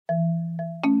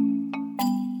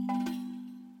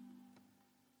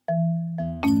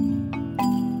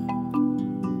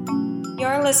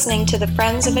You're listening to the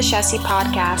Friends of Ashesi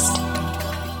podcast.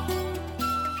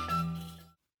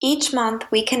 Each month,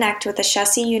 we connect with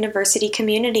Ashesi University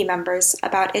community members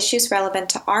about issues relevant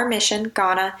to our mission,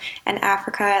 Ghana, and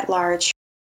Africa at large.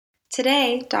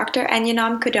 Today, Dr.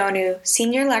 Enyonam Kudonoo,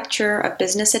 Senior Lecturer of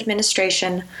Business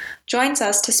Administration, joins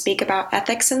us to speak about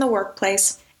ethics in the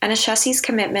workplace and Ashesi's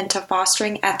commitment to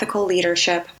fostering ethical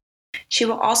leadership. She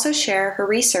will also share her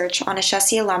research on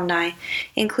Ashesi alumni,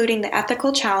 including the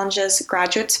ethical challenges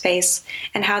graduates face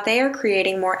and how they are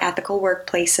creating more ethical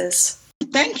workplaces.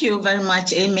 Thank you very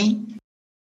much, Amy.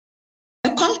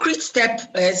 A concrete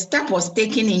step was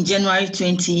taken in January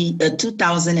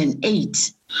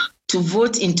 2008 to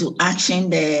vote into action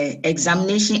the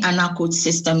examination annual code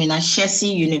system in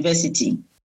Ashesi University.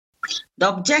 The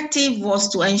objective was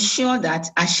to ensure that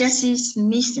Ashesi's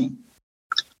mission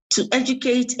to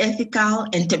educate ethical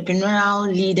entrepreneurial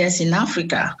leaders in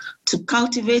Africa, to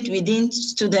cultivate within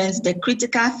students the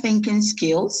critical thinking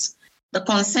skills, the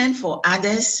concern for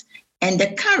others, and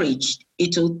the courage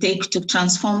it will take to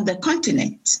transform the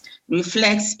continent,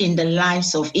 reflects in the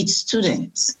lives of its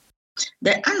students.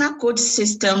 The Anna Code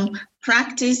system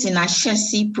practiced in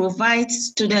Ashesi provides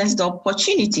students the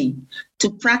opportunity to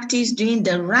practice doing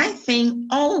the right thing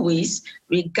always,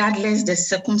 regardless the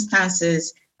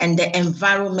circumstances and the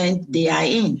environment they are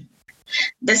in.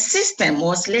 The system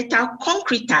was later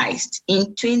concretized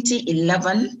in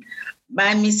 2011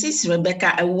 by Mrs.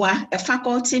 Rebecca Ewa, a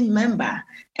faculty member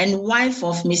and wife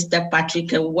of Mr.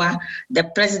 Patrick Ewa, the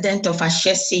president of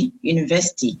Ashesi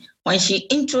University, when she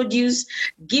introduced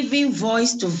Giving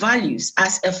Voice to Values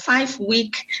as a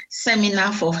 5-week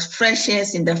seminar for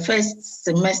freshers in the first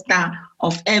semester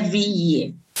of every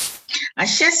year.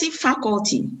 Ashesi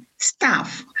faculty,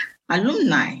 staff,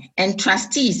 alumni, and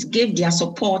trustees gave their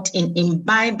support in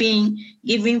imbibing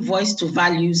Giving Voice to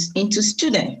Values into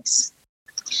students.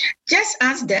 Just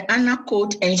as the Anna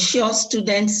Code ensures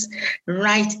students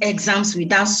write exams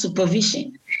without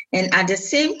supervision, and at the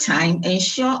same time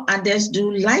ensure others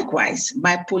do likewise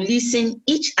by policing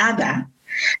each other,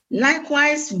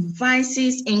 likewise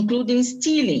vices including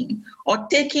stealing or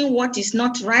taking what is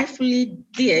not rightfully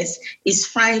theirs is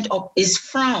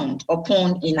frowned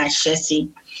upon in Ashesi,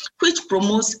 which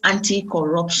promotes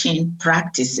anti-corruption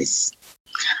practices.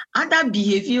 Other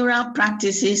behavioral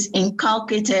practices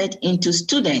inculcated into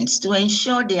students to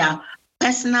ensure they are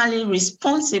personally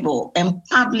responsible and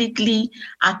publicly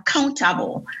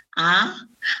accountable are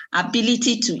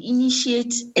ability to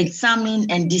initiate, examine,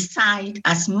 and decide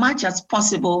as much as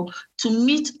possible to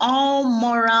meet all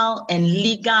moral and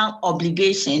legal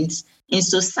obligations in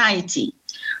society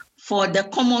for the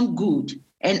common good,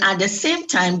 and at the same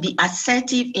time be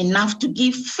assertive enough to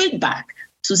give feedback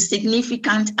to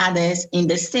significant others in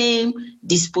the same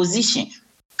disposition,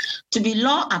 to be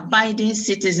law-abiding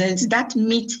citizens that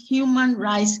meet human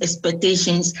rights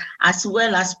expectations as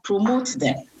well as promote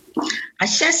them.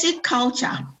 Ashesi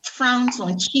culture frowns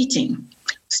on cheating.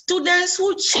 Students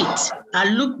who cheat are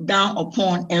looked down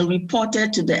upon and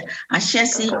reported to the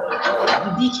Ashesi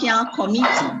Judicial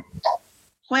Committee,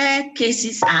 where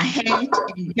cases are heard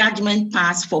and judgment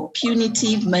passed for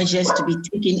punitive measures to be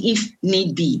taken if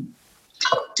need be.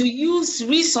 To use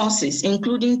resources,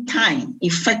 including time,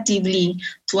 effectively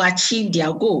to achieve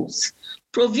their goals.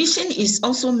 Provision is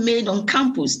also made on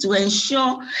campus to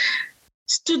ensure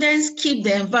students keep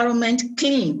the environment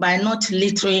clean by not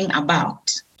littering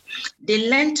about. They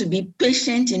learn to be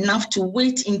patient enough to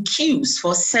wait in queues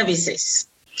for services.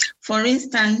 For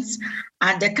instance,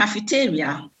 at the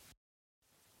cafeteria,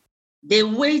 they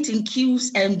wait in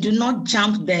queues and do not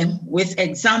jump them, with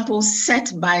examples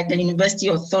set by the university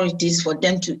authorities for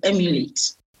them to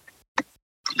emulate.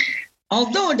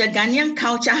 Although the Ghanaian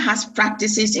culture has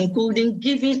practices including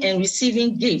giving and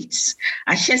receiving gifts,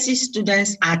 Ashesi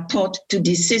students are taught to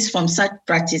desist from such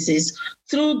practices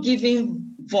through Giving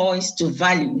Voice to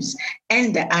Values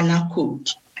and the Anna Code.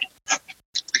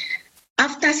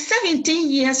 After 17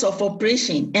 years of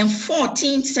operation and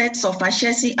 14 sets of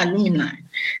Ashesi alumni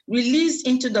released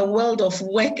into the world of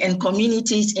work and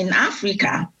communities in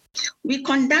Africa, we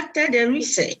conducted a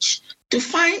research to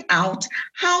find out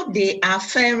how they are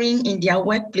faring in their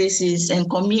workplaces and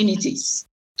communities.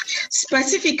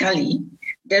 Specifically,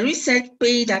 the research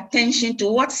paid attention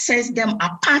to what sets them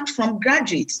apart from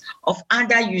graduates of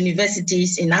other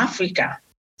universities in Africa,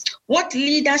 what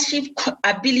leadership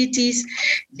abilities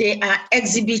they are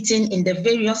exhibiting in the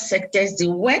various sectors they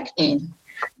work in.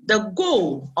 The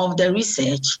goal of the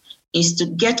research is to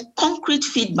get concrete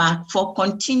feedback for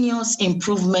continuous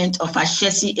improvement of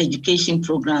Ashesi education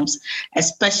programs,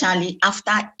 especially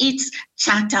after its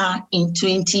charter in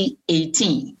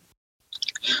 2018.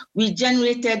 We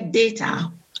generated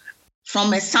data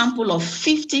from a sample of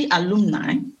 50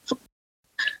 alumni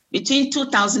between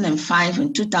 2005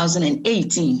 and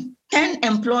 2018, 10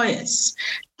 employers,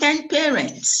 10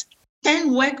 parents,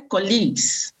 10 work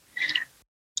colleagues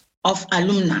of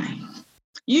alumni.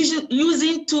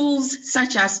 Using tools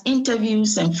such as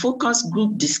interviews and focus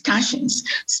group discussions,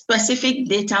 specific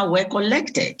data were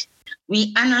collected.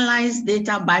 We analyzed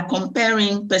data by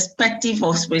comparing perspective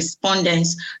of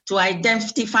respondents to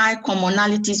identify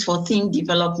commonalities for theme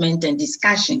development and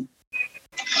discussion.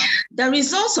 The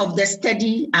results of the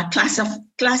study are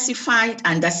classified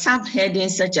under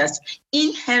subheadings such as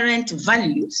inherent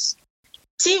values,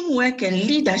 teamwork and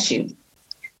leadership,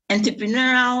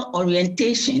 entrepreneurial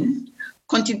orientation,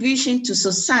 contribution to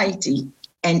society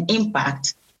and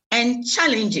impact, and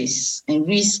challenges and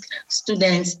risk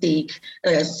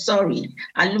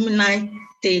alumni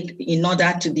take in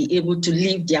order to be able to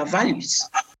live their values.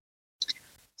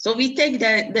 So we take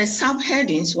the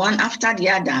subheadings one after the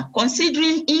other.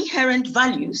 Considering inherent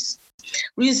values,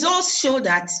 results show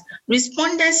that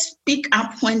respondents speak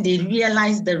up when they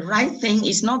realize the right thing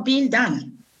is not being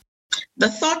done. The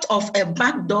thought of a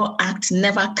backdoor act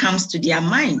never comes to their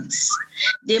minds.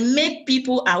 They make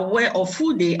people aware of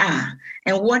who they are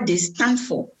and what they stand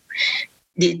for.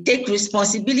 They take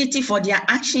responsibility for their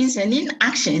actions and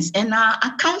inactions and are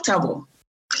accountable.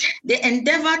 They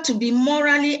endeavor to be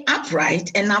morally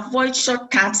upright and avoid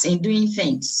shortcuts in doing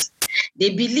things. They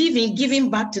believe in giving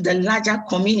back to the larger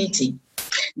community.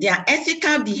 Their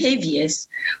ethical behaviors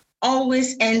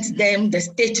always end them the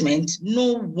statement,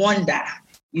 "No wonder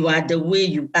you are the way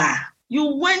you are. You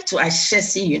went to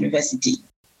Ashesi University."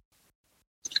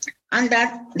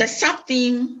 Under the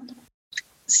sub-theme,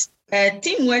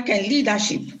 teamwork and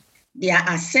leadership, they are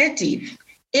assertive,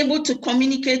 able to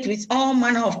communicate with all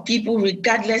manner of people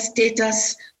regardless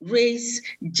status, race,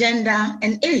 gender,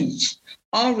 and age.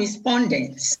 All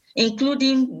respondents,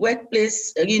 including work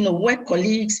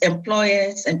colleagues,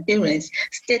 employers, and parents,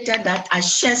 stated that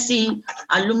Ashesi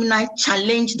alumni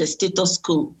challenge the status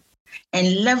quo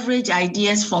and leverage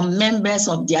ideas from members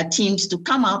of their teams to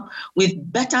come up with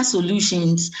better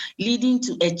solutions, leading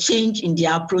to a change in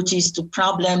their approaches to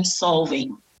problem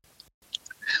solving.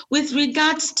 With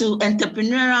regards to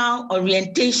entrepreneurial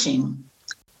orientation,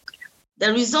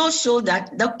 the results show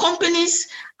that the companies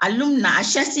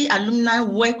Ashesi alumni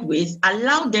work with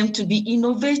allow them to be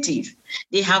innovative.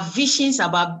 They have visions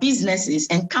about businesses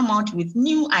and come out with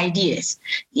new ideas.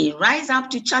 They rise up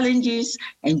to challenges,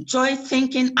 enjoy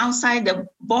thinking outside the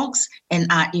box, and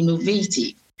are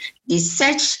innovative.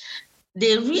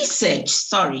 They research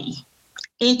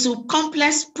into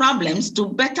complex problems to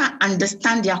better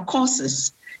understand their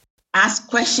causes, ask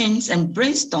questions, and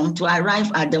brainstorm to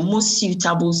arrive at the most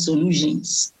suitable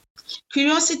solutions.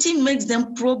 Curiosity makes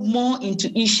them probe more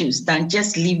into issues than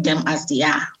just leave them as they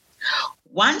are.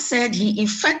 One said he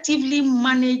effectively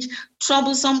managed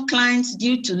troublesome clients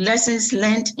due to lessons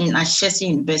learned in Ashesi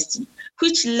University,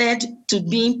 which led to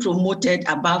being promoted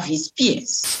above his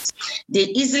peers. They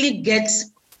easily get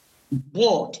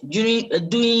bored during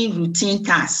doing routine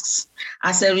tasks.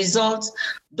 As a result,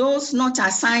 those not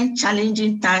assigned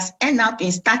challenging tasks end up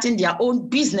in starting their own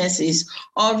businesses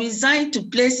or resign to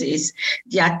places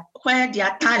where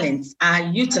their talents are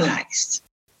utilized.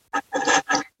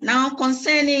 Now,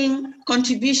 concerning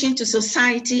contribution to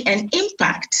society and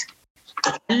impact,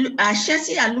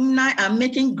 Ashesi alumni are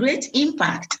making great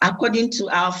impact according to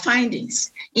our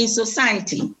findings in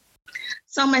society.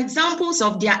 Some examples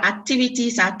of their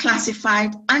activities are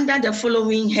classified under the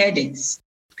following headings: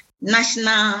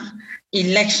 national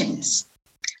elections.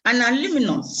 An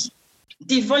alumnus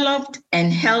developed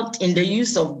and helped in the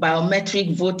use of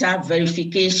biometric voter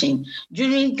verification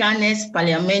during Ghana's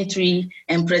parliamentary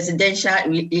and presidential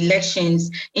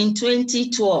elections in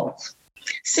 2012.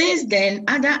 Since then,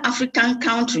 other African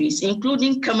countries,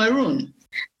 including Cameroon,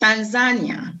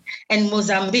 Tanzania, and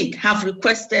Mozambique, have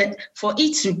requested for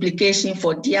its replication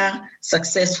for their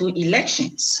successful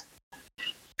elections.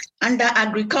 Under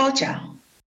agriculture,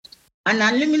 an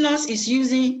alumnus is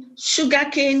using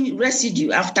sugarcane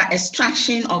residue after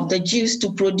extraction of the juice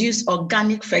to produce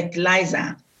organic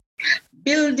fertilizer,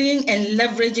 building and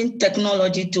leveraging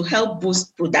technology to help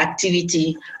boost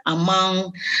productivity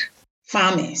among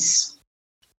farmers.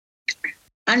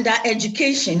 Under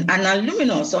education, an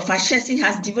alumnus of Ashesi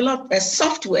has developed a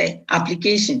software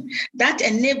application that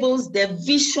enables the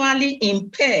visually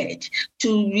impaired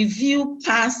to review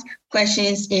past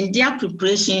questions in their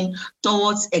preparation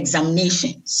towards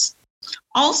examinations.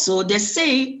 Also, the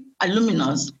same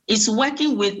alumnus is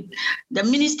working with the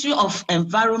Ministry of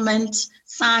Environment,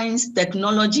 Science,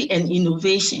 Technology, and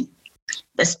Innovation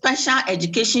the Special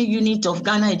Education Unit of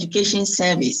Ghana Education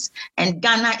Service, and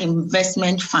Ghana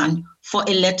Investment Fund for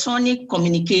Electronic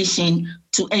Communication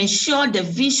to ensure the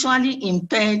visually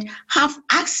impaired have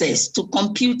access to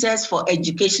computers for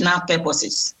educational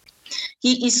purposes.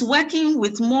 He is working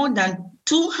with more than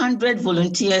 200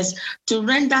 volunteers to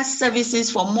render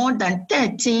services for more than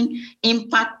 13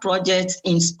 impact projects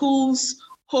in schools,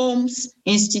 homes,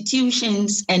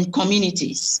 institutions, and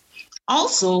communities.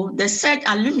 Also, the said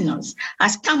alumnus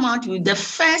has come out with the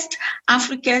first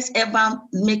Africa's ever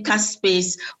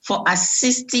makerspace for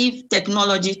assistive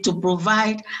technology to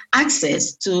provide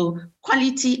access to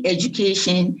quality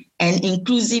education and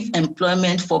inclusive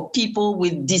employment for people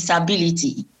with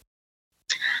disability.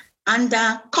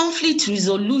 Under conflict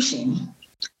resolution,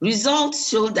 results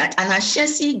show that an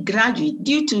Ashesi graduate,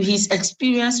 due to his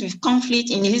experience with conflict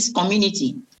in his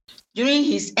community during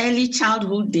his early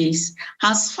childhood days,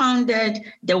 has founded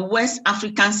the West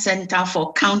African Center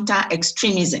for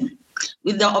Counter-Extremism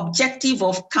with the objective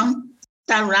of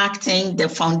counteracting the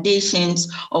foundations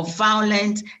of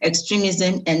violent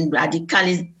extremism and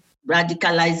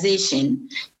radicalization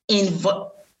in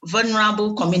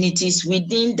vulnerable communities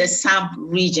within the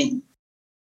sub-region.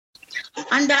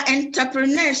 Under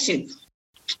entrepreneurship,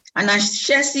 an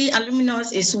Ashesi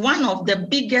alumnus is one of the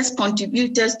biggest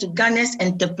contributors to Ghana's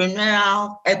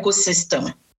entrepreneurial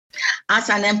ecosystem. As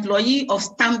an employee of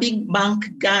Stanbic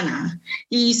Bank Ghana,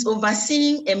 he is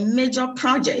overseeing a major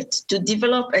project to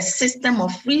develop a system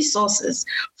of resources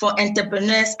for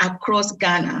entrepreneurs across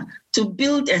Ghana to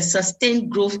build and sustain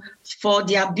growth for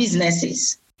their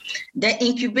businesses. The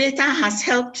incubator has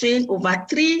helped train over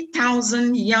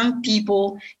 3,000 young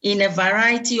people in a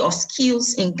variety of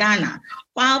skills in Ghana,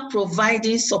 while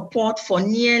providing support for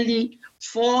nearly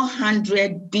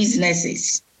 400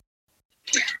 businesses.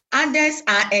 Others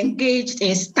are engaged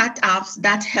in startups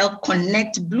that help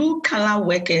connect blue-collar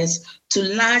workers to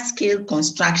large-scale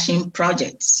construction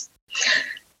projects.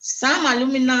 Some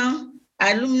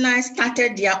alumni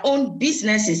started their own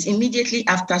businesses immediately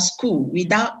after school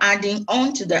without adding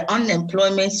on to the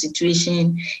unemployment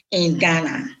situation in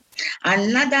Ghana.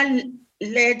 Another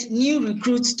led new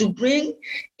recruits to bring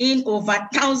in over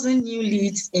 1,000 new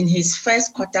leads in his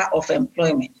first quarter of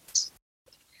employment.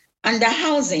 Under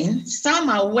housing, some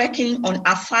are working on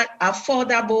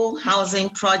affordable housing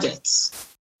projects.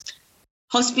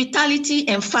 Hospitality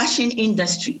and fashion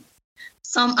industry.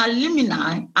 Some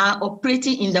alumni are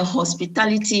operating in the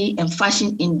hospitality and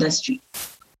fashion industry.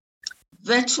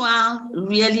 Virtual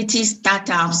reality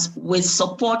startups with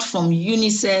support from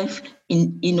UNICEF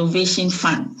Innovation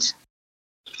Fund.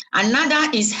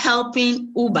 Another is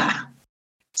helping Uber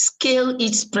scale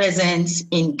its presence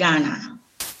in Ghana.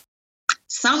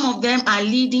 Some of them are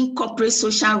leading corporate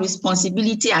social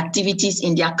responsibility activities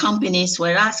in their companies,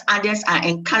 whereas others are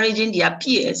encouraging their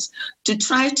peers to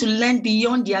try to learn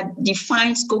beyond their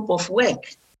defined scope of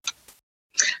work.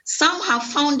 Some have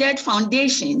founded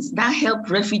foundations that help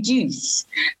refugees,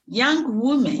 young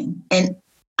women, and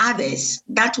others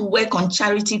that work on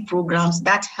charity programs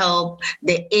that help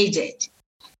the aged.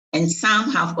 And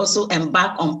some have also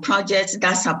embarked on projects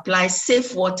that supply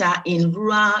safe water in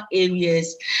rural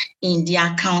areas in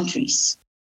their countries.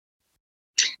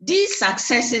 These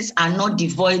successes are not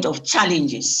devoid of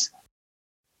challenges.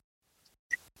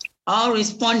 All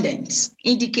respondents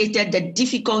indicated the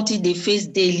difficulty they face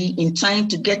daily in trying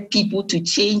to get people to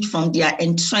change from their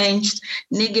entrenched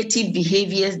negative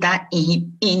behaviors that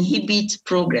inhibit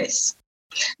progress.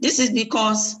 This is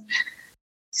because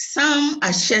some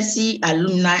Ashesi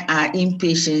alumni are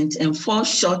impatient and fall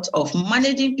short of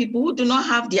managing people who do not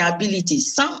have the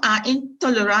abilities. Some are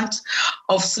intolerant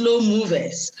of slow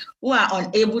movers who are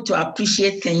unable to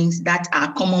appreciate things that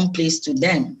are commonplace to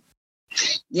them.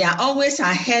 They are always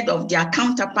ahead of their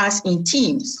counterparts in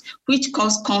teams, which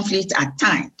cause conflict at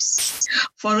times.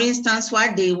 For instance,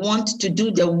 while they want to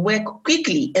do the work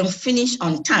quickly and finish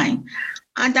on time,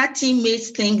 other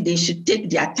teammates think they should take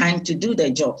their time to do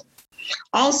the job.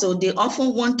 Also, they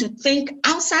often want to think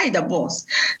outside the box,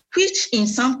 which in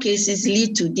some cases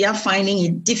lead to their finding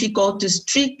it difficult to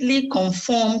strictly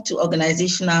conform to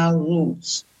organizational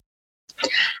rules.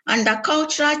 Under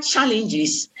cultural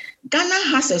challenges,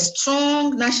 Ghana has a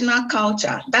strong national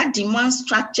culture that demands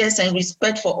structures and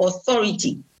respect for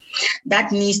authority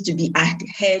that needs to be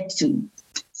adhered to.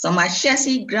 Some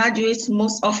Ashesi graduates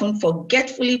most often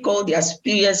forgetfully call their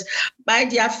superiors by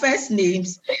their first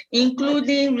names,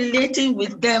 including relating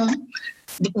with their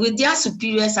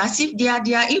superiors as if they are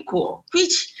their equal,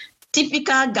 which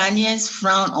typical Ghanaians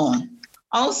frown on.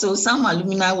 Also, some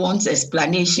alumni want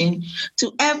explanation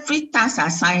to every task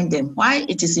assigned them, why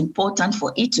it is important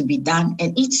for it to be done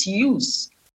and its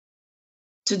use.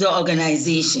 to the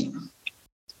organization.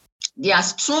 Their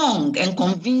strong and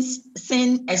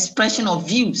convincing expression of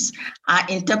views are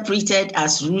interpreted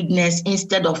as rudeness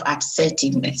instead of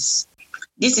assertiveness.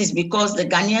 This is because the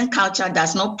Ghanaian culture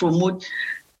does not promote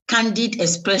candid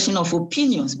expression of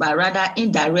opinions, but rather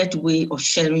indirect way of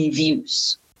sharing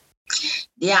views.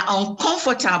 They are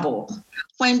uncomfortable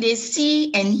when they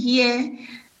see and hear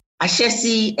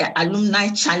Ashesi alumni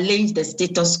challenge the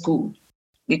status quo,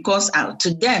 because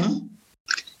to them,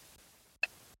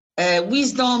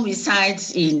 wisdom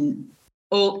resides in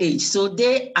old age, so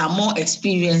they are more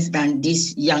experienced than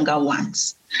these younger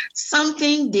ones.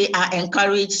 Something they are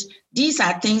encouraged, these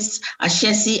are things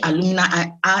Ashesi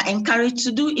alumni are encouraged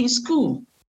to do in school.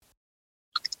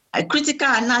 A critical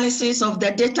analysis of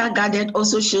the data gathered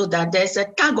also showed that there's a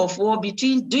tug of war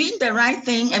between doing the right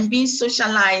thing and being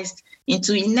socialized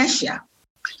into inertia.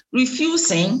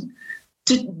 Refusing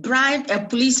to bribe a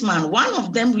policeman. One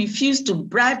of them refused to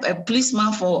bribe a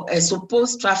policeman for a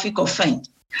supposed traffic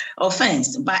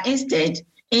offense, but instead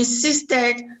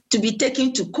insisted to be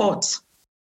taken to court.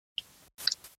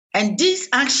 And this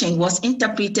action was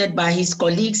interpreted by his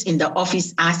colleagues in the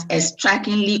office as a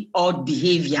strikingly odd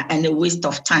behavior and a waste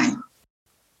of time.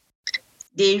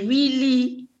 They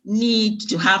really need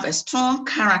to have a strong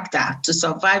character to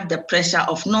survive the pressure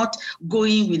of not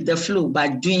going with the flow,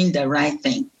 but doing the right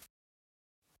thing.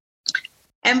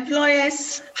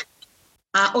 Employers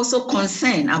are also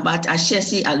concerned about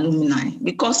Ashesi alumni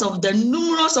because of the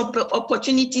numerous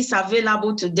opportunities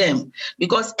available to them,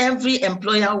 because every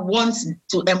employer wants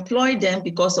to employ them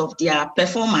because of their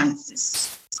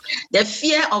performances. The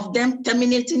fear of them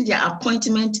terminating their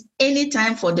appointment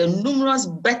anytime for the numerous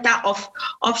better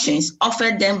options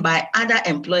offered them by other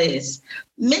employers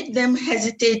make them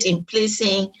hesitate in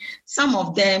placing some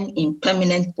of them in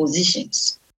permanent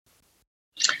positions.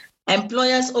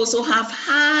 Employers also have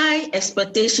high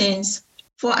expectations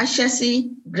for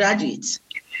Ashesi graduates.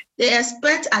 They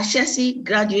expect Ashesi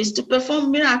graduates to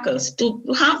perform miracles, to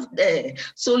have the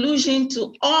solution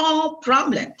to all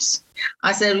problems.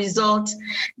 As a result,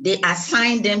 they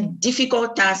assign them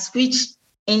difficult tasks, which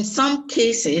in some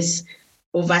cases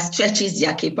overstretches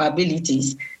their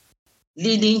capabilities,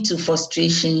 leading to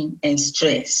frustration and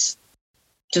stress.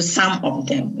 To some of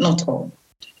them, not all.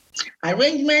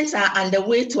 Arrangements are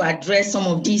underway to address some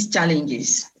of these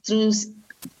challenges through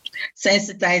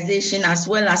sensitization, as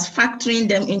well as factoring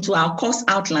them into our course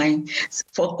outline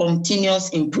for continuous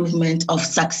improvement of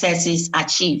successes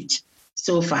achieved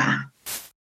so far.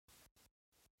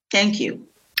 Thank you.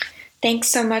 Thanks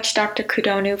so much, Dr.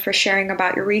 Kudonoo, for sharing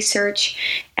about your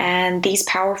research and these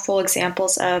powerful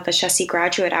examples of Ashesi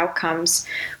graduate outcomes.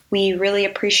 We really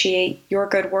appreciate your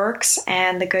good works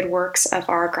and the good works of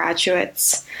our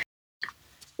graduates.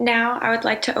 Now, I would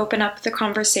like to open up the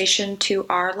conversation to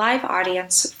our live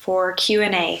audience for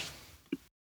Q&A.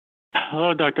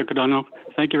 Hello, Dr. Kudonoo.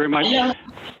 Thank you very much.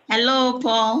 Hello,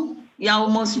 Paul. You're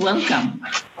most welcome.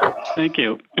 Thank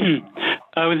you.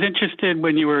 I was interested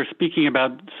when you were speaking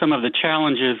about some of the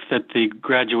challenges that the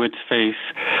graduates face.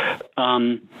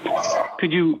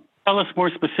 Could you tell us more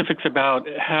specifics about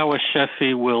how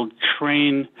Ashesi will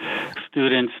train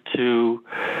students to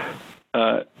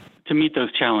meet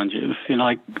those challenges? You know,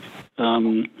 like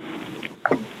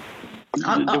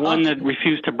the one that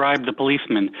refused to bribe the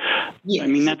policeman. Yes. I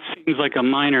mean, that seems like a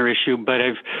minor issue, but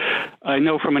I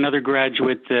know from another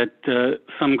graduate that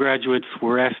some graduates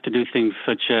were asked to do things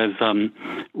such as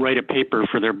write a paper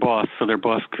for their boss so their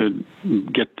boss could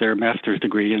get their master's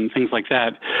degree and things like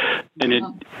that.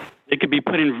 And it could be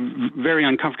put in very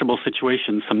uncomfortable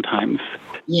situations sometimes.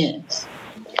 Yes.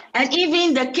 And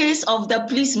even the case of the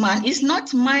policeman is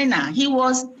not minor. He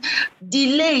was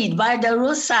delayed by the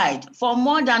roadside for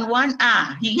more than 1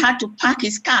 hour. He had to park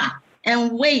his car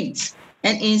and wait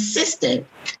and insisted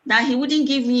that he wouldn't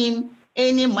give him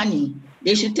any money.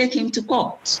 They should take him to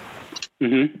court.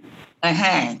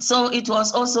 Mm-hmm. So it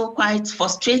was also quite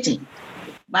frustrating,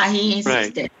 but he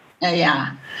insisted.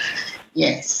 Right.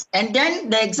 Yes. And then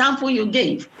the example you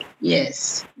gave,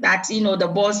 yes, that,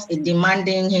 the boss is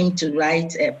demanding him to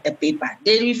write a paper.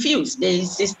 They refused. They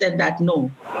insisted that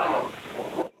no.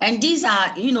 And these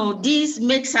are, this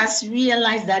makes us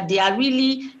realize that they are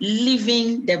really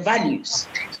living the values.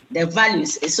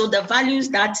 So the values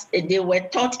that they were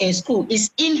taught in school is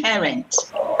inherent.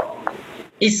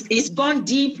 It's gone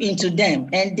deep into them,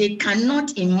 and they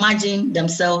cannot imagine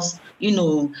themselves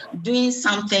doing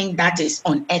something that is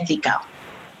unethical.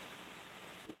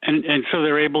 And so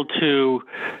they're able to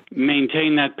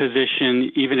maintain that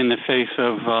position even in the face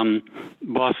of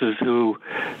bosses who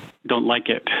don't like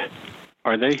it,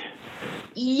 are they?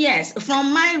 Yes,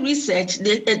 from my research,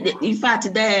 in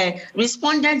fact, the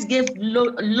respondents gave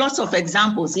lots of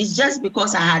examples. It's just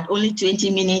because I had only 20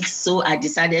 minutes, so I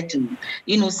decided to,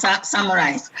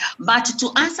 summarize. But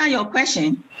to answer your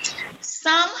question,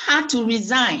 some had to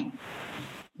resign.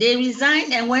 They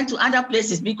resigned and went to other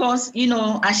places because,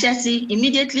 Ashesi,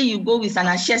 immediately you go with an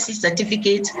Ashesi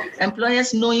certificate,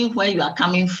 employers knowing where you are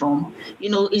coming from,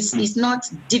 it's not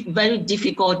very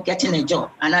difficult getting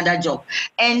another job.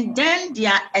 And then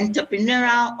their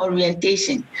entrepreneurial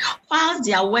orientation. Whilst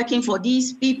they are working for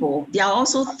these people, they are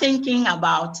also thinking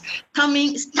about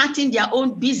starting their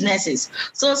own businesses.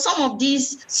 So some of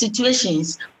these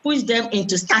situations push them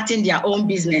into starting their own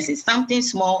businesses, something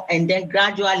small, and then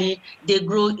gradually they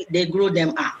grow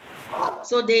them up.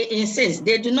 So they insist,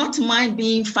 they do not mind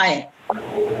being fired.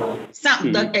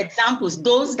 Some the examples,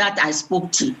 those that I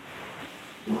spoke to.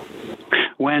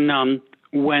 When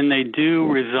they do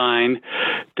resign,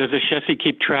 does Ashesi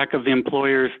keep track of the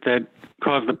employers that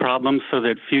cause the problems so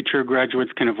that future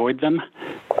graduates can avoid them?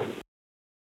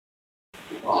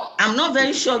 I'm not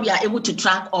very sure we are able to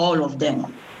track all of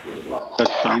them.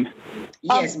 That's fine.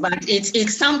 Yes, but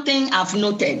it's something I've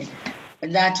noted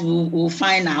that we'll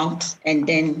find out and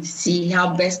then see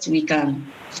how best we can,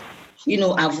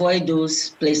 avoid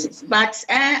those places. But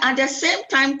at the same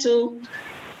time, too,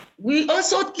 we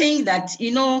also think that,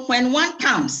 when one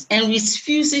comes and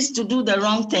refuses to do the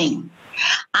wrong thing,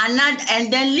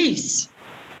 and then leaves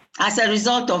as a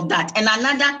result of that, and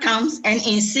another comes and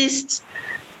insists,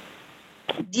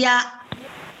 their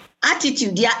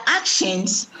attitude, their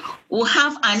actions will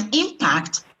have an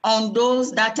impact on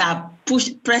those that are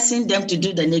pressing them to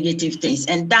do the negative things,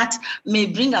 and that may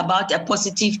bring about a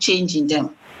positive change in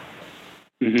them.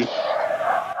 Mm-hmm.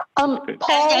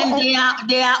 Paul, and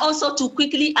they are also, to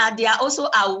quickly add, they are also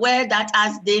aware that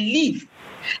as they leave,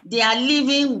 they are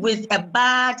living with a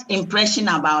bad impression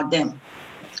about them,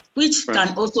 which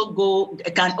can also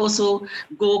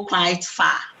go quite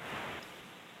far.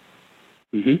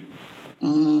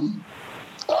 Mm-hmm.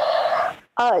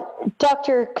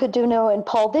 Dr. Kudonoo and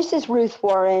Paul, this is Ruth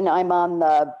Warren. I'm on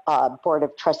the board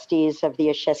of trustees of the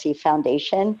Ashesi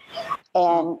Foundation,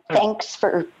 and thanks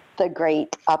for the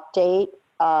great update.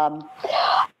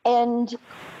 And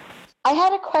I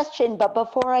had a question, but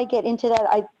before I get into that,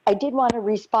 I did want to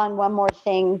respond one more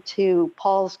thing to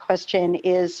Paul's question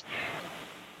is,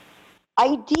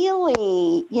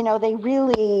 ideally, they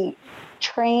really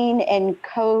train and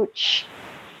coach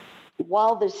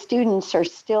while the students are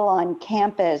still on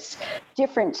campus,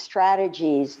 different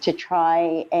strategies to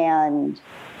try and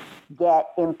get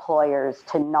employers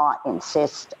to not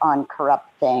insist on corrupt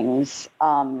things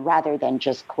rather than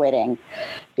just quitting,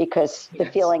 because the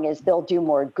feeling is they'll do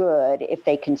more good if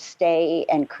they can stay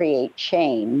and create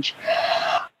change.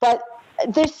 But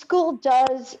the school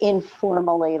does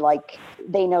informally,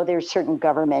 they know there's certain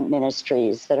government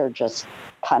ministries that are just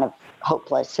kind of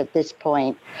hopeless at this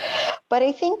point. But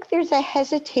I think there's a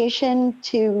hesitation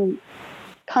to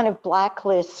kind of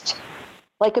blacklist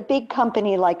like a big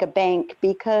company, like a bank,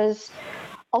 because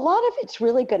a lot of it's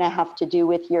really going to have to do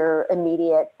with your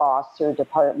immediate boss or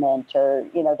department, or,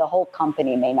 the whole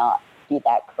company may not be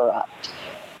that corrupt.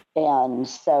 And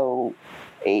so,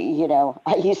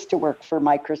 I used to work for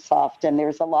Microsoft, and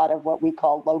there's a lot of what we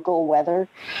call local weather.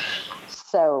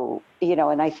 So,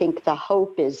 and I think the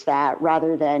hope is that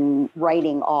rather than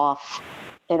writing off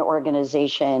an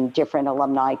organization, different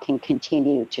alumni can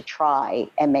continue to try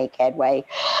and make headway.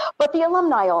 But the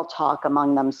alumni all talk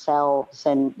among themselves,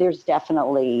 and there's an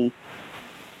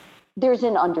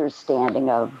understanding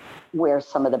of where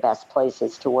some of the best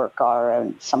places to work are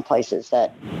and some places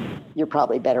that you're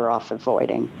probably better off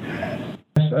avoiding.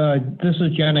 This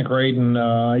is Janet Graydon.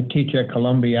 I teach at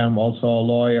Columbia. I'm also a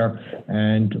lawyer,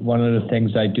 and one of the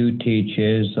things I do teach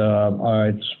is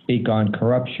I speak on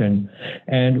corruption.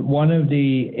 And one of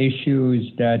the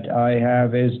issues that I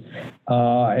have is,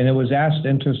 and it was asked,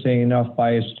 interesting enough,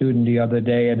 by a student the other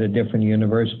day at a different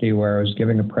university where I was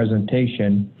giving a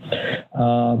presentation,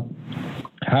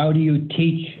 how do you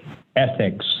teach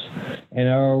ethics? In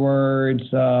other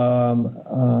words,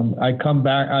 I come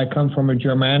from a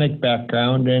Germanic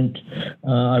background, and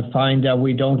I find that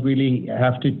we don't really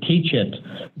have to teach it.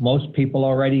 Most people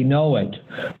already know it.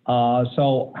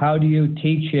 So how do you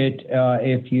teach it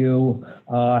if you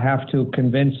have to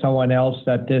convince someone else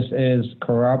that this is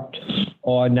corrupt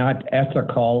or not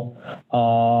ethical?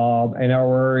 In other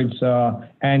words,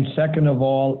 and second of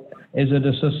all, is it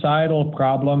a societal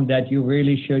problem that you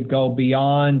really should go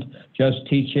beyond just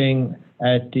teaching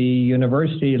at the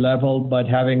university level, but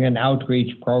having an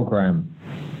outreach program?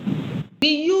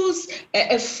 We use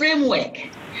a framework. Professor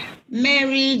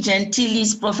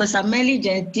Mary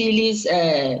Gentile's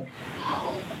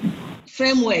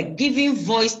framework, giving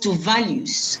voice to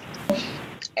values,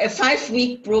 a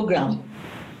 5-week program,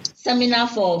 seminar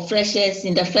for freshers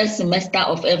in the first semester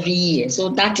of every year. So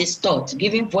that is taught,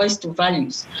 giving voice to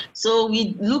values. So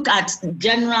we look at the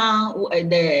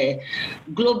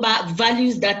global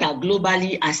values that are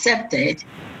globally accepted.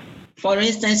 For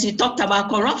instance, we talked about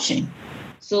corruption.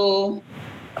 So,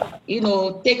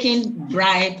 taking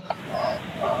bribe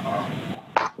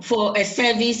for a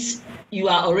service you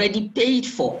are already paid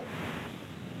for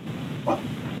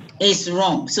is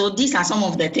wrong. So these are some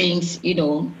of the things, we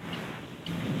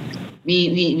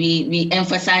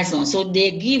emphasize on. So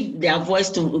they give their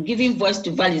giving voice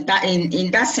to values. That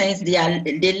in that sense,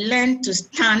 they learn to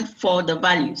stand for the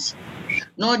values,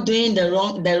 not doing the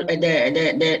wrong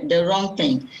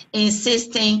thing,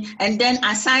 insisting. And then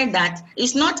aside that,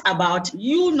 it's not about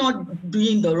you not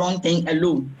doing the wrong thing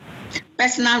alone.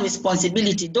 Personal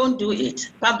responsibility, don't do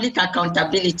it. Public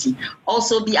accountability,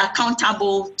 also be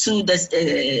accountable to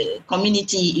the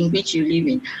community in which you live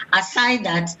in. Aside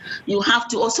that, you have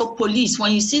to also police.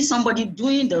 When you see somebody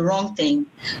doing the wrong thing,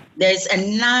 there's a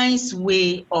nice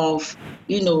way of,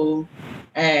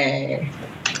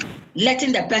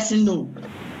 letting the person know.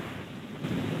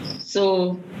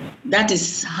 So that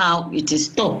is how it is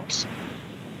taught.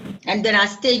 And there are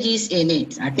stages in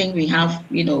it. I think we have,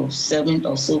 7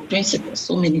 or so principles,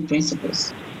 so many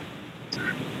principles.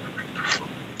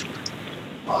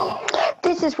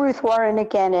 This is Ruth Warren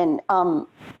again, and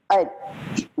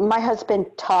my husband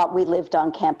taught. We lived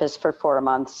on campus for 4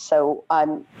 months, so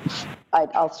I'll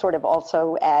sort of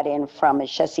also add in from a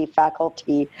Ashesi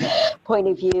faculty point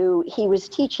of view. He was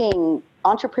teaching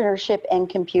entrepreneurship and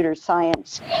computer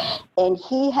science, and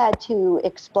he had to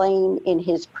explain in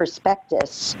his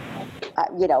prospectus,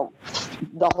 the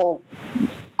whole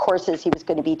courses he was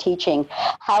going to be teaching,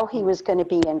 how he was going to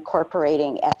be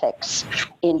incorporating ethics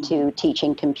into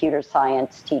teaching computer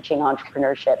science, teaching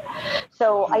entrepreneurship.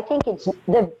 So I think it's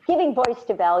the giving voice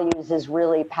to values is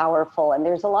really powerful, and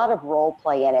there's a lot of role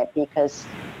play in it because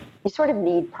you sort of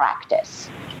need practice.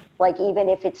 Like, even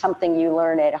if it's something you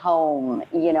learn at home,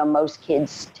 most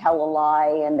kids tell a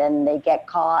lie and then they get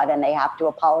caught and they have to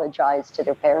apologize to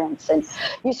their parents. And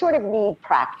you sort of need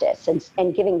practice.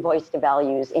 And giving voice to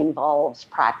values involves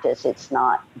practice. It's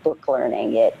not book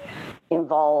learning. It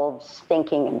involves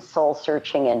thinking and soul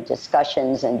searching and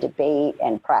discussions and debate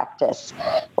and practice.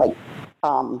 But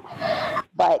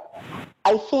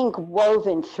I think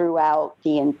woven throughout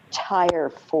the entire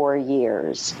 4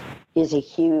 years is a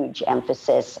huge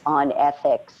emphasis on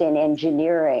ethics in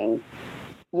engineering.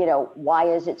 Why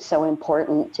is it so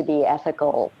important to be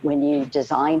ethical when you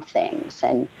design things,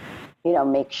 and,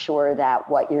 make sure that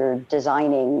what you're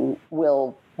designing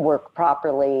will work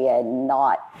properly and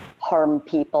not harm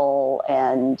people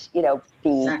and,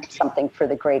 be something for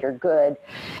the greater good.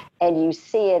 And you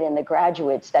see it in the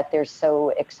graduates that they're so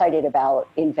excited about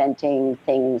inventing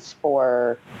things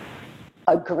for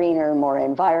a greener, more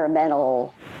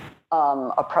environmental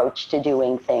approach to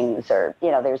doing things. Or,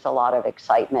 there's a lot of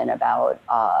excitement about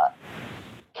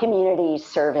community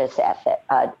service ethic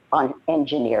on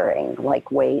engineering, like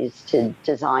ways to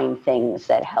design things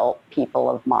that help people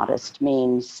of modest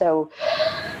means. So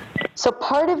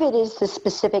part of it is the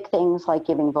specific things like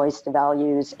giving voice to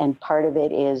values, and part of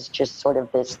it is just sort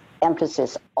of this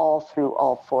emphasis all through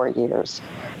all 4 years.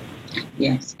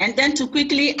 Yes. And then to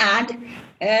quickly add,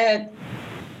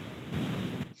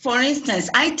 for instance,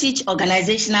 I teach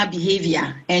organizational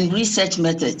behavior and research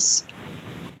methods.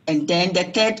 And then the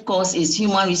third course is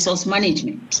human resource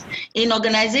management. In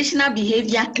organizational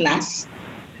behavior class,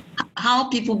 how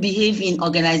people behave in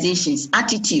organizations,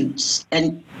 attitudes,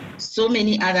 and so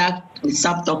many other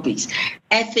subtopics.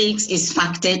 Ethics is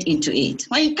factored into it.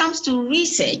 When it comes to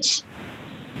research,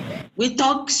 we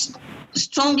talk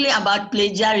strongly about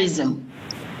plagiarism.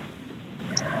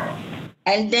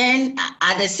 And then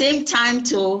at the same time,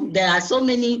 too, there are so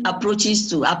many approaches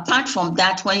to. Apart from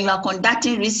that, when you are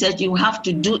conducting research, you have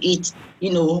to do it,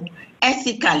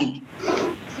 ethically.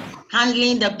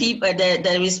 Handling the people,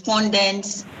 the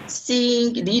respondents,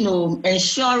 seeing,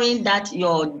 ensuring that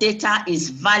your data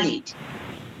is valid,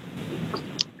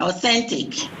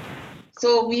 authentic.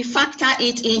 So we factor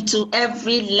it into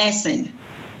every lesson.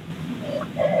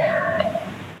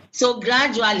 So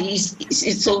gradually,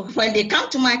 so when they come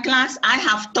to my class, I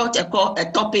have taught a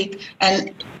topic,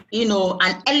 and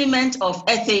an element of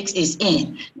ethics is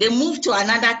in. They move to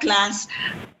another class,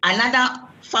 another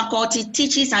faculty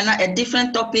teaches a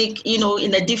different topic,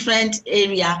 in a different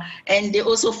area, and they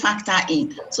also factor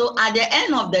in. So at the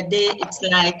end of the day, it's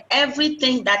like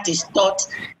everything that is taught,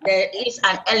 there is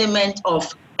an element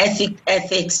of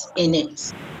ethics in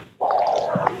it.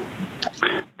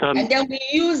 And then we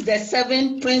use the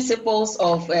 7 principles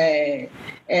of the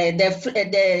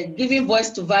giving voice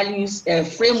to values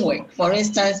framework. For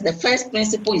instance, the first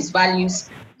principle is values,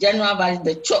 general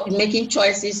values, making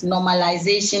choices,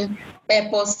 normalization,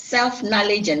 purpose,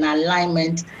 self-knowledge and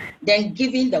alignment, then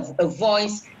giving a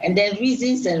voice, and then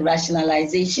reasons and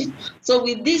rationalization. So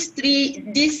with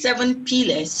these 7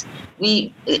 pillars,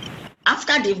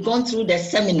 after they've gone through the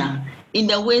seminar, in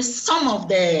the way some of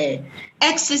the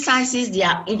exercises they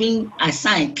are even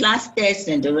assigned, class tests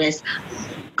and the rest,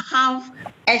 have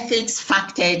ethics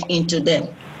factored into them.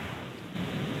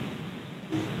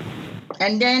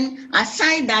 And then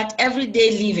aside that,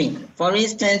 everyday living. For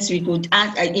instance, we could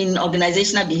ask in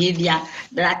organizational behavior,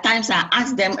 there are times I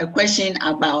ask them a question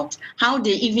about how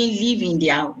they even live in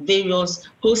their various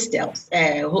hostels,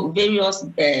 and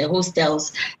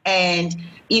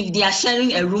if they are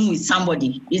sharing a room with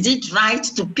somebody, is it right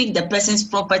to pick the person's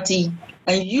property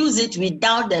and use it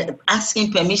without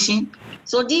asking permission?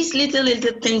 So these little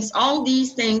things, all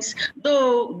these things,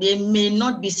 though they may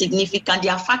not be significant, they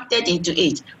are factored into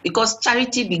it, because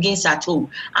charity begins at home.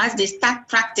 As they start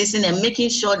practicing and making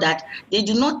sure that they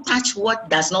do not touch what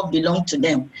does not belong to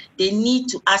them, they need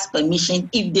to ask permission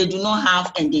if they do not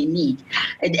have and they need,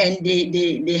 and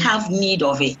they have need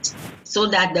of it, so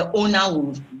that the owner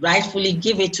will rightfully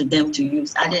give it to them to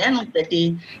use. At the end of the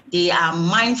day, they are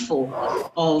mindful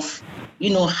of,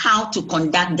 how to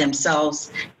conduct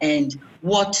themselves and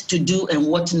what to do and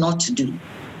what not to do.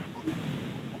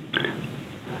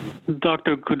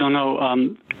 Dr.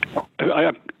 Kudonoo,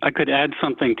 I could add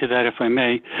something to that if I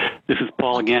may. This is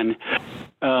Paul again.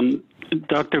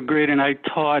 Dr. Graydon, I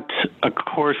taught a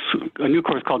new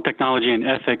course called Technology and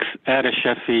Ethics at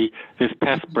Ashesi this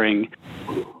past spring.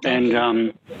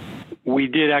 And we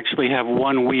did actually have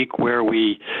 1 week where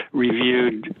we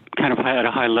reviewed kind of at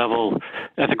a high level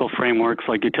ethical frameworks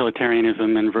like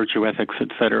utilitarianism and virtue ethics,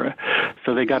 et cetera.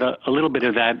 So they got a little bit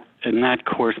of that in that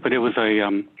course, but it was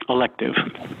a elective.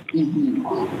 Mm-hmm.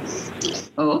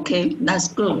 Oh, okay, that's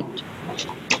good.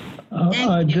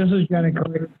 This is Jenna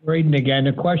Graydon again.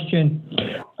 A question,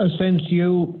 since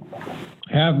you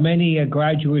have many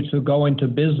graduates who go into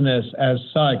business as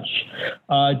such,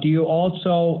 do you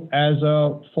also, as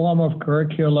a form of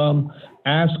curriculum,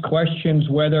 ask questions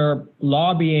whether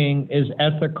lobbying is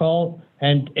ethical,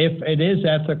 and if it is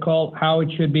ethical, how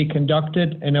it should be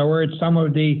conducted? In other words,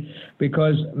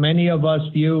 because many of us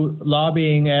view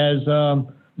lobbying as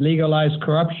legalized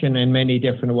corruption in many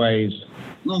different ways.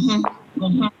 Mm-hmm.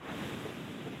 Mm-hmm.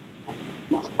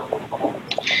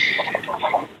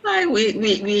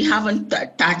 We haven't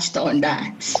touched on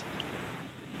that.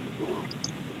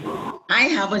 I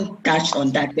haven't touched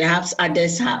on that. Perhaps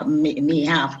others may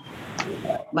have,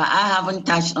 but I haven't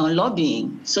touched on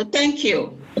lobbying. So thank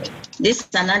you. This is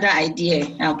another idea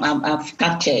I've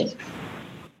captured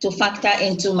to factor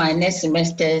into my next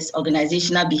semester's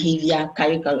organizational behavior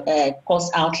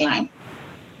course outline.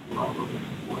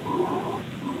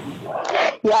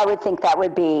 Yeah, I would think that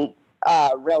would be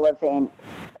relevant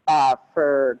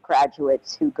for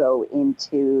graduates who go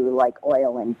into like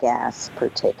oil and gas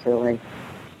particularly.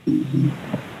 Mm-hmm.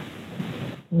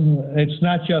 It's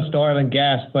not just oil and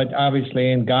gas, but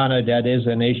obviously in Ghana that is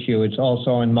an issue. It's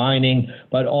also in mining,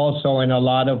 but also in a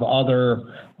lot of other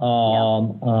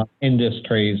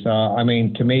industries.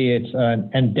 To me, it's an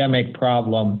endemic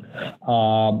problem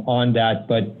on that.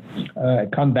 But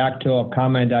come back to a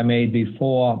comment I made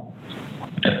before.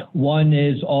 One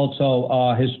is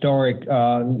also historic,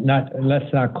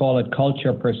 let's not call it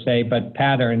culture per se, but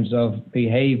patterns of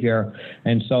behavior.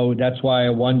 And so that's why I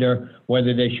wonder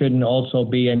whether there shouldn't also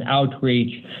be an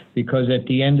outreach, because at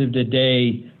the end of the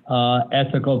day,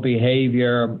 ethical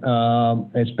behavior,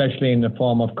 especially in the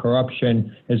form of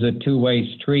corruption, is a two-way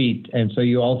street. And so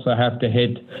you also have to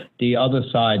hit the other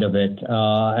side of it,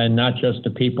 and not just the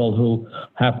people who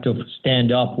have to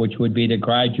stand up, which would be the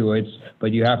graduates,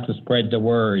 but you have to spread the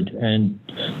word. And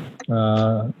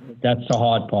that's the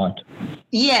hard part.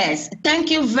 Yes, thank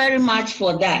you very much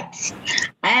for that.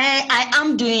 I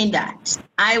am doing that.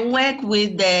 I work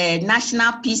with the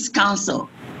National Peace Council.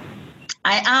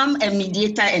 I am a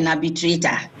mediator and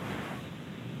arbitrator.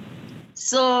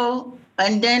 So,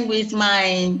 and then with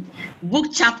my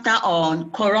book chapter on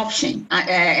corruption,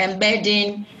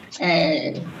 embedding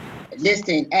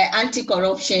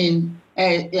anti-corruption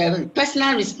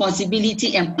personal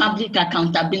responsibility and public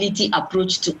accountability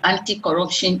approach to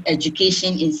anti-corruption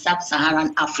education in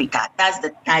sub-Saharan Africa. That's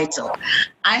the title.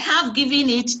 I have given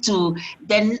it to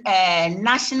the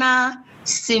National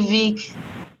Civic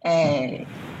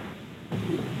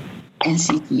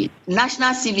NCTA,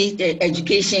 National Civic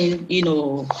Education,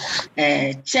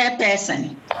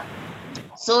 chairperson.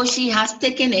 So she has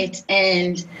taken it,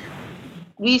 and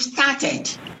we've started.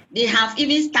 They have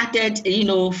even started,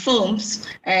 films.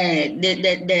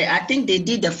 I think they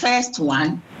did the first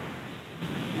one,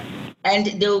 and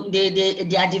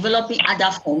they are developing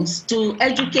other films to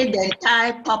educate the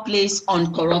entire populace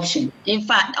on corruption. In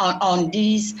fact, on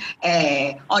these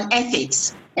on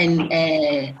ethics and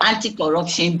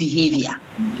anti-corruption behavior.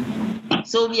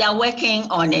 So we are working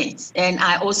on it, and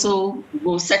I also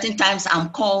go. Certain times I'm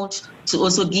called to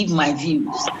also give my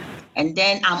views. And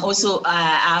then I've also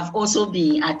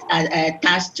been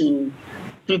tasked to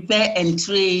prepare and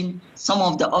train some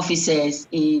of the officers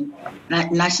in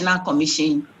National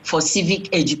Commission for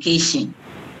Civic Education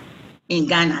in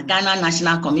Ghana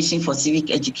National Commission for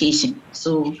Civic Education.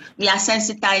 So we are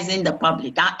sensitizing the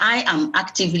public. I am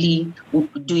actively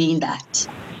doing that.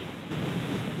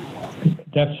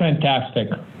 That's fantastic.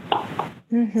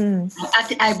 Mm-hmm.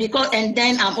 And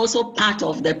then I'm also part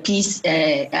of the peace.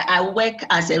 I work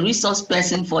as a resource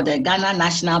person for the Ghana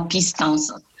National Peace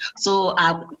Council. So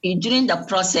during the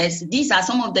process, these are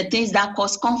some of the things that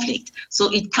cause conflict. So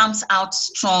it comes out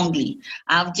strongly.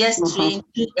 I've just trained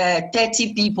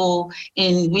 30 people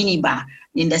in Winneba,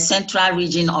 in the central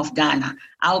region of Ghana.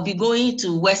 I'll be going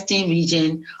to Western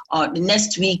region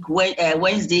next week,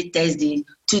 Wednesday, Thursday,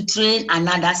 to train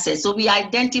another set. So we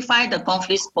identify the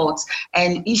conflict spots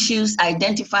and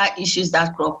identify issues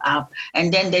that crop up.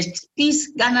 And then the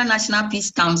Ghana National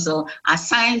Peace Council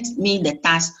assigned me the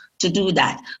task to do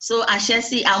that. So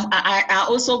Ashesi, I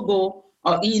also go,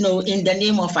 in the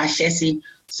name of Ashesi.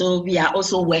 So we are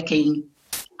also working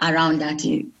around that,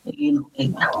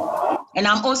 And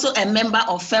I'm also a member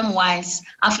of FemWise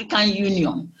African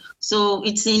Union. So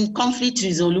it's in conflict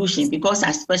resolution because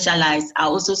I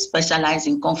also specialize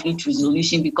in conflict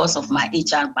resolution because of my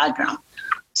HR background.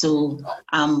 So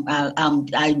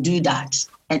I do that.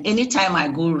 And anytime I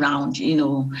go around,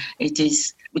 it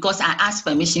is because I ask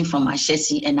permission from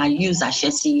Ashesi and I use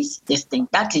Ashesi's this thing.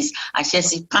 That is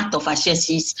part of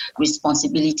Ashesi's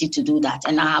responsibility to do that.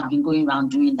 And I have been going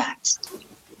around doing that.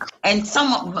 And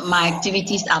some of my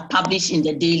activities are published in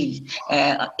the daily.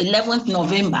 11th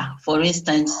November, for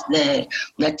instance, the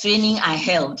training I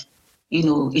held,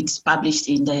 it's published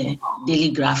in the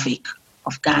Daily Graphic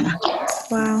of Ghana.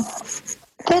 Wow.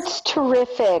 That's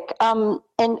terrific. And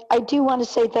I do want to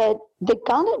say that the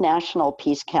Ghana National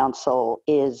Peace Council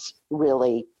is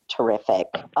really terrific.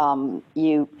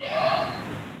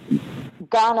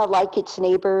 Ghana, like its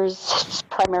neighbors, is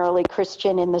primarily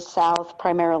Christian in the south,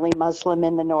 primarily Muslim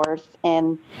in the north.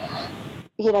 And,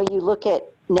 you look at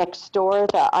next door,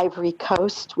 the Ivory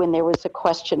Coast, when there was a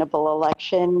questionable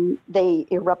election, they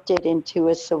erupted into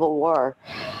a civil war.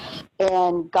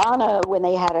 And Ghana, when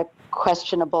they had a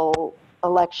questionable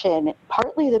election,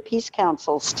 partly the peace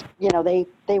councils,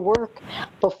 they work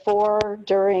before,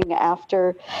 during,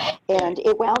 after, and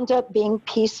it wound up being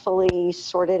peacefully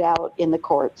sorted out in the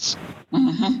courts,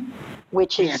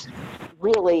 which is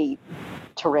really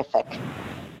terrific.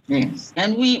 Yes,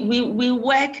 and we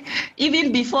work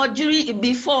even before.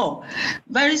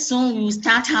 Very soon we will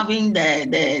start having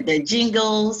the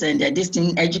jingles and this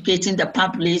thing, educating the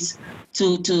public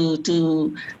to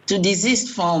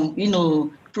desist from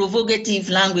provocative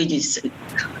languages.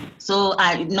 So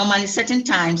I normally certain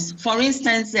times, for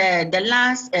instance, the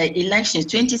last elections,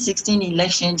 2016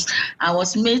 elections, I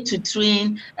was made to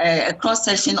train a cross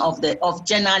section of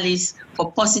journalists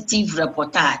for positive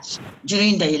reportage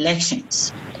during the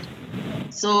elections.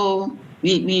 So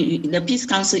the Peace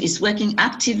Council is working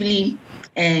actively,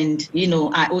 and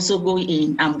I also go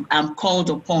in. I'm called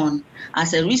upon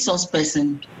as a resource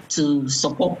person to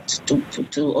support,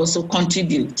 to also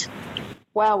contribute.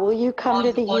 Wow, will you come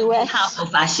to the U.S.? On behalf of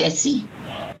Ashesi.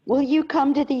 Will you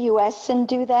come to the U.S. and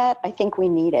do that? I think we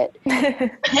need it.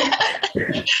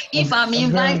 If I'm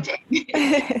invited.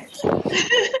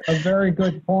 A very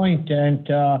good point. And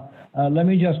let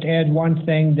me just add one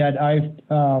thing that I've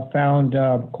found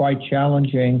quite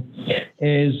challenging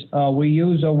is we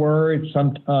use a word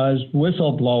as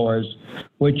whistleblowers,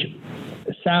 which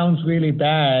sounds really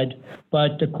bad.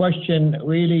 But the question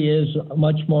really is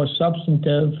much more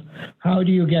substantive. How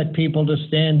do you get people to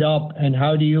stand up, and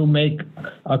how do you make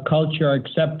a culture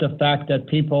accept the fact that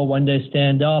people, when they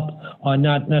stand up, are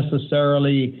not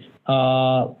necessarily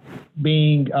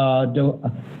being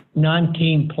the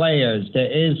non-team players.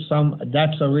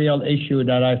 That's a real issue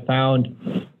that I found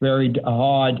very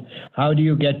hard. How do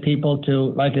you get people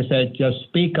to, like I said, just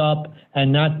speak up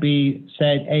and not be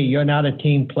said, hey, you're not a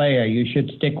team player, you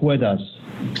should stick with us?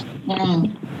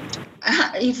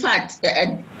 In fact,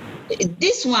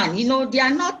 this one, they are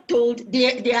not told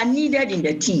they are needed in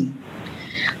the team.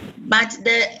 But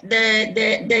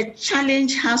the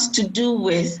challenge has to do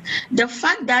with the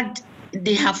fact that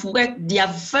they are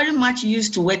very much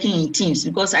used to working in teams,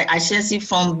 because Ashesi,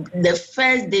 from the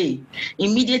first day,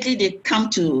 immediately they come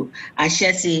to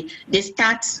Ashesi, they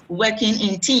start working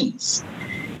in teams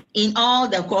in all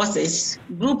the courses,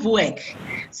 group work.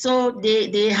 So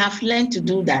they have learned to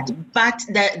do that. But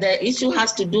the issue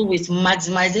has to do with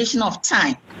maximization of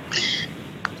time.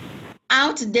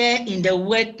 Out there in the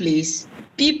workplace,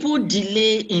 people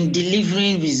delay in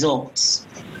delivering results.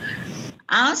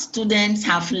 Our students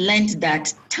have learned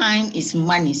that time is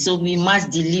money, so we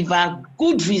must deliver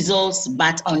good results,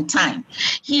 but on time.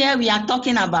 Here we are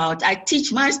talking about, I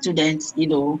teach my students,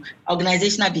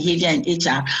 organizational behavior and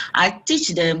HR. I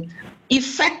teach them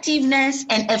effectiveness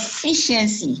and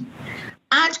efficiency.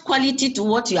 Add quality to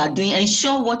what you are doing,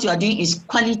 ensure what you are doing is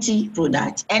quality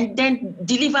product, and then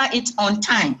deliver it on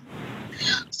time.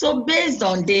 So based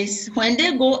on this, when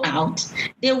they go out,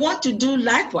 they want to do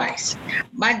likewise.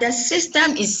 But the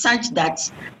system is such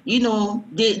that,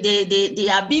 they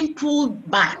are being pulled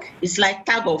back. It's like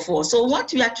tug of war. So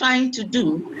what we are trying to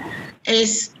do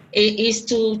is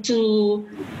to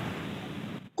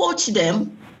coach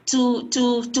them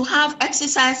to have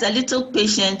exercise a little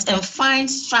patience and find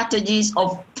strategies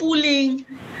of pulling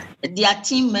their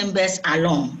team members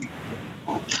along.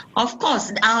 Of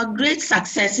course, our great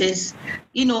successes,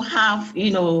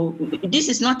 this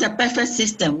is not a perfect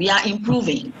system. We are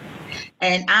improving.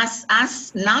 And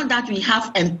as now that we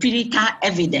have empirical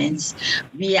evidence,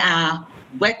 we are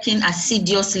working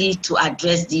assiduously to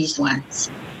address these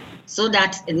ones. So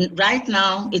that right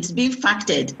now it's being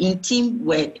factored in team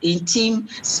work. In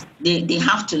teams, they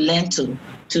have to learn to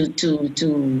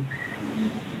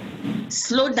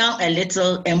slow down a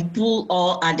little and pull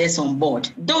all others on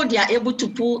board. Though they are able to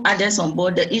pull others on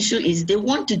board, the issue is they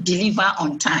want to deliver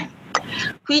on time,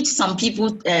 which some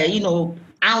people,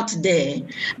 out there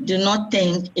do not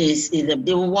think is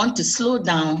they want to slow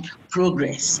down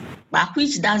progress, but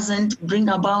which doesn't bring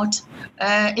about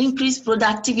increased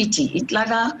productivity. It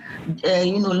rather,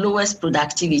 lowers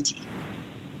productivity.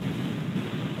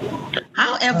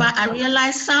 However, I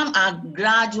realize some are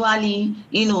gradually,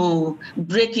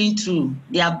 breaking through.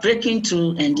 They are breaking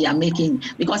through and they are making,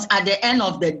 because at the end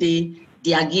of the day,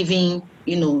 they are giving,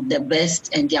 the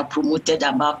best, and they are promoted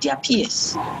above their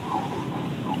peers.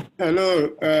 Hello,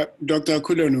 Dr.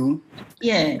 Kudonoo.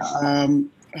 Yes.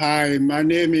 Hi, my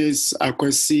name is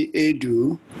Ashesi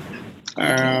Edu.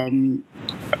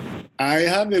 I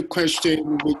have a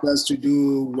question which has to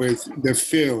do with the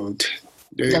field.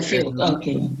 The field,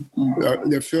 okay.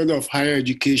 The field of higher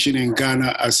education in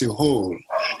Ghana as a whole.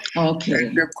 Okay.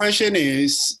 And the question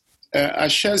is,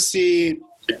 Ashesi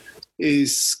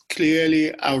is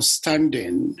clearly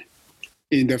outstanding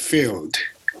in the field.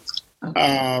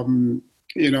 Okay.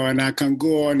 And I can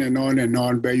go on and on and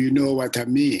on, but you know what I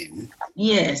mean.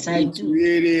 Yes, I do. It's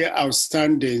really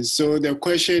outstanding. So the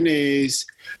question is,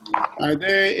 are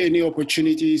there any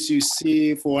opportunities you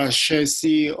see for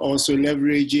Ashesi also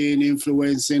leveraging,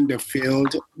 influencing the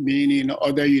field, meaning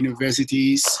other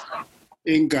universities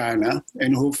in Ghana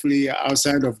and hopefully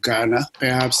outside of Ghana,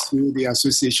 perhaps through the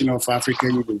Association of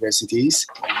African Universities,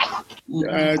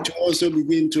 to also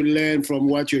begin to learn from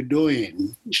what you're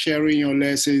doing, sharing your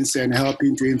lessons and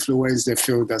helping to influence the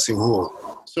field as a whole?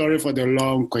 Sorry for the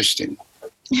long question.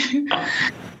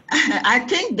 I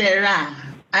think there are.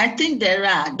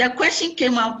 The question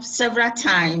came up several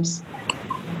times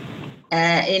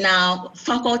in our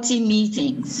faculty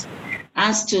meetings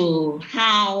as to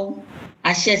how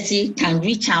Ashesi can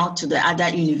reach out to the other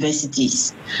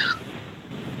universities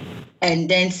and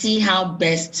then see how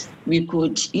best we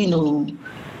could,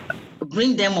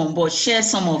 bring them on board, share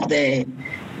some of the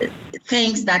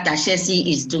things that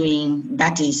Ashesi is doing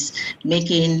that is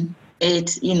making it,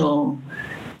 setting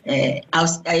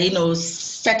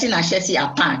Ashesi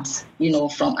apart,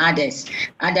 from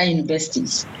other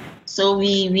universities. So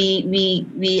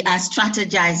we are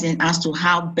strategizing as to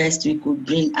how best we could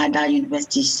bring other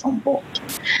universities on board.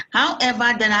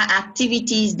 However, there are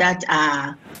activities that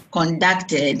are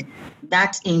conducted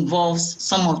that involves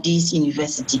some of these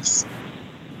universities.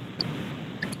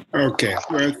 Okay,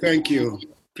 well, thank you.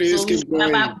 Please keep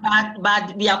going.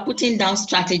 But we are putting down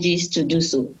strategies to do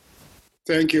so.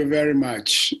 Thank you very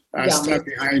much. I stand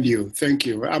behind you. Thank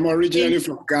you. I'm originally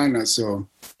from Ghana, so.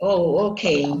 Oh,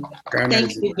 okay.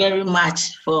 Thank you very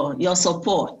much for your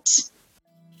support.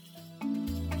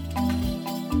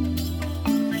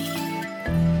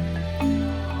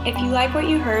 If you like what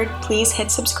you heard, please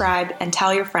hit subscribe and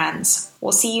tell your friends.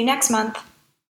 We'll see you next month.